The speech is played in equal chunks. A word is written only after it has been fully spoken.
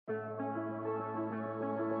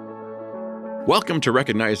Welcome to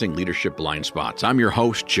Recognizing Leadership Blind Spots. I'm your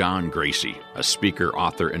host, John Gracie, a speaker,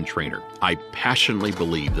 author, and trainer. I passionately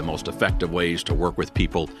believe the most effective ways to work with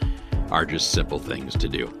people are just simple things to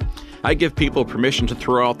do. I give people permission to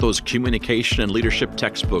throw out those communication and leadership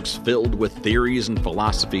textbooks filled with theories and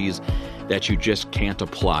philosophies that you just can't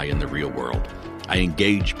apply in the real world. I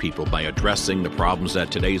engage people by addressing the problems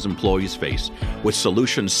that today's employees face with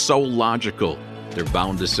solutions so logical, they're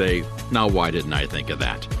bound to say, "Now why didn't I think of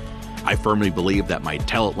that?" I firmly believe that my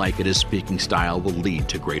tell-it-like-it-is speaking style will lead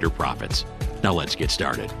to greater profits. Now let's get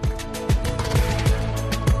started.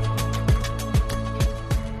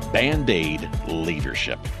 Band-Aid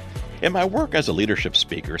leadership. In my work as a leadership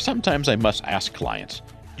speaker, sometimes I must ask clients,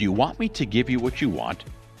 do you want me to give you what you want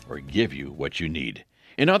or give you what you need?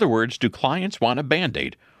 In other words, do clients want a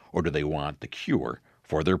Band-Aid or do they want the cure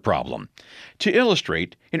for their problem? To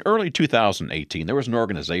illustrate, in early 2018, there was an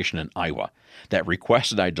organization in Iowa that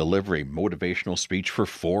requested I deliver a motivational speech for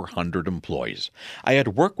 400 employees. I had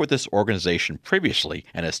worked with this organization previously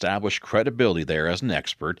and established credibility there as an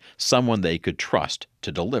expert, someone they could trust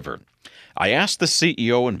to deliver. I asked the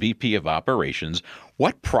CEO and VP of operations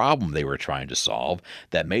what problem they were trying to solve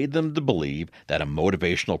that made them to believe that a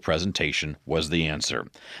motivational presentation was the answer.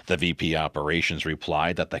 The VP operations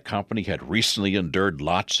replied that the company had recently endured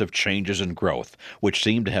lots of changes and growth, which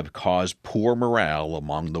seemed to have caused poor morale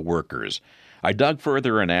among the workers. I dug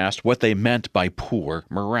further and asked what they meant by poor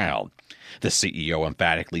morale. The CEO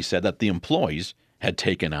emphatically said that the employees had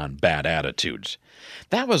taken on bad attitudes.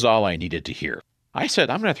 That was all I needed to hear. I said,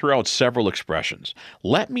 I'm going to throw out several expressions.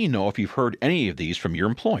 Let me know if you've heard any of these from your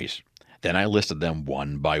employees. Then I listed them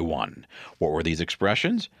one by one. What were these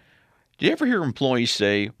expressions? Did you ever hear employees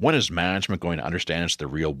say, when is management going to understand it's the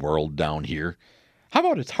real world down here? How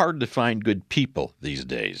about it's hard to find good people these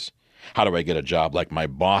days? How do I get a job like my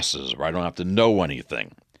bosses where I don't have to know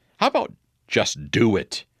anything? How about just do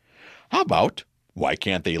it? How about, why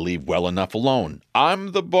can't they leave well enough alone?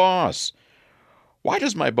 I'm the boss. Why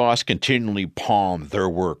does my boss continually palm their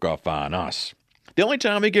work off on us? The only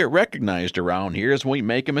time we get recognized around here is when we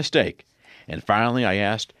make a mistake. And finally, I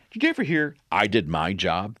asked, did you ever hear, I did my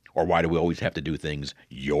job? Or why do we always have to do things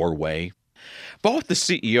your way? Both the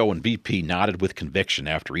CEO and VP nodded with conviction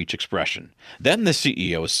after each expression. Then the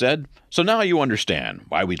CEO said, so now you understand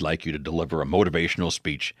why we'd like you to deliver a motivational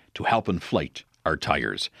speech to help inflate our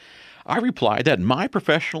tires. I replied that in my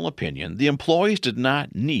professional opinion, the employees did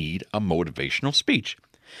not need a motivational speech.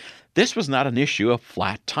 This was not an issue of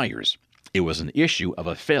flat tires. It was an issue of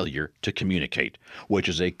a failure to communicate, which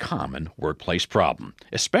is a common workplace problem,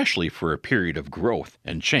 especially for a period of growth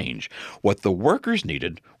and change. What the workers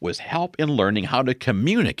needed was help in learning how to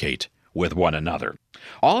communicate with one another.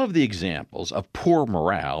 All of the examples of poor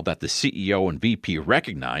morale that the CEO and VP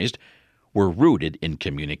recognized were rooted in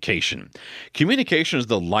communication. Communication is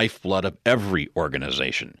the lifeblood of every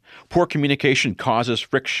organization. Poor communication causes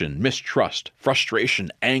friction, mistrust, frustration,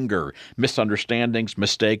 anger, misunderstandings,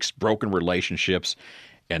 mistakes, broken relationships,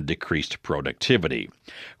 and decreased productivity.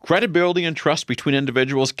 Credibility and trust between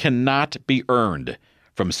individuals cannot be earned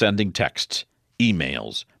from sending texts,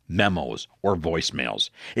 emails, memos, or voicemails.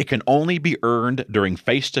 It can only be earned during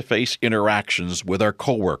face-to-face interactions with our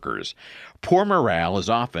coworkers. Poor morale is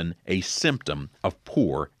often a symptom of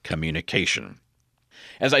poor communication.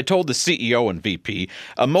 As I told the CEO and VP,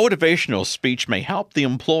 a motivational speech may help the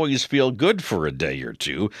employees feel good for a day or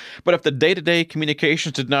two, but if the day-to-day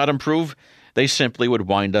communications did not improve, they simply would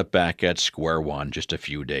wind up back at square one just a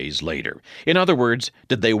few days later. In other words,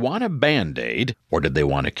 did they want a Band-Aid or did they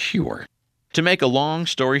want a cure? To make a long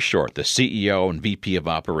story short, the CEO and VP of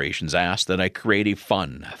operations asked that I create a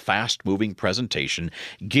fun, fast-moving presentation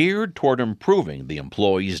geared toward improving the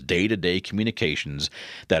employees' day-to-day communications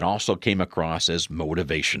that also came across as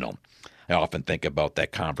motivational. I often think about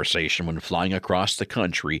that conversation when flying across the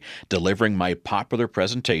country, delivering my popular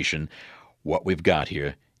presentation. What we've got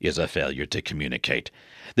here is a failure to communicate.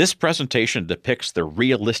 This presentation depicts the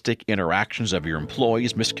realistic interactions of your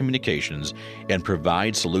employees' miscommunications and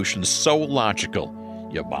provides solutions so logical,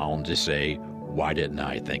 you're bound to say, why didn't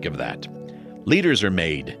I think of that? Leaders are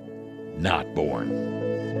made, not born.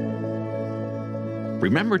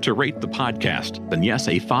 Remember to rate the podcast. And yes,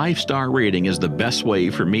 a 5-star rating is the best way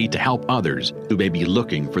for me to help others who may be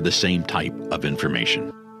looking for the same type of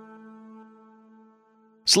information.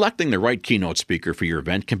 Selecting the right keynote speaker for your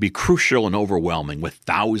event can be crucial and overwhelming with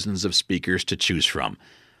thousands of speakers to choose from.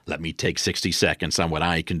 Let me take 60 seconds on what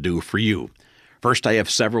I can do for you. First, I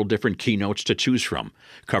have several different keynotes to choose from,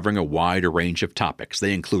 covering a wide range of topics.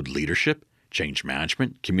 They include leadership, change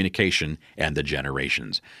management, communication, and the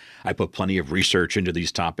generations. I put plenty of research into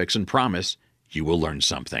these topics and promise you will learn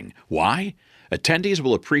something. Why? Attendees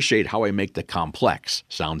will appreciate how I make the complex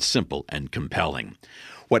sound simple and compelling.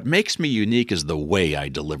 What makes me unique is the way I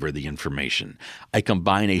deliver the information. I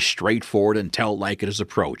combine a straightforward and tell-like-it-is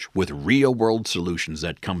approach with real-world solutions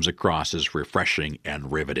that comes across as refreshing and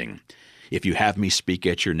riveting. If you have me speak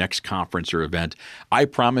at your next conference or event, I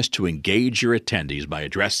promise to engage your attendees by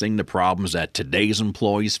addressing the problems that today's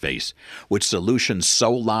employees face, with solutions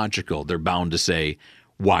so logical they're bound to say,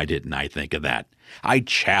 "Why didn't I think of that?" I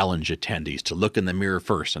challenge attendees to look in the mirror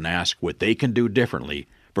first and ask what they can do differently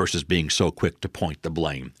versus being so quick to point the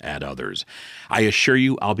blame at others. I assure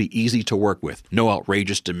you I'll be easy to work with, no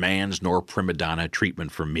outrageous demands nor prima donna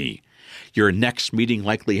treatment from me. Your next meeting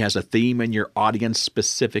likely has a theme and your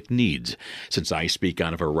audience-specific needs. Since I speak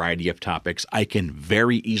on a variety of topics, I can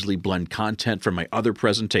very easily blend content from my other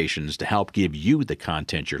presentations to help give you the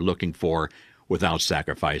content you're looking for without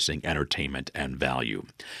sacrificing entertainment and value.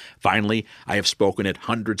 Finally, I have spoken at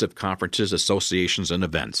hundreds of conferences, associations, and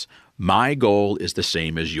events. My goal is the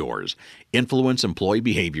same as yours: influence employee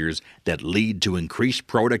behaviors that lead to increased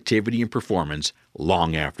productivity and performance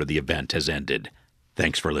long after the event has ended.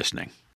 Thanks for listening.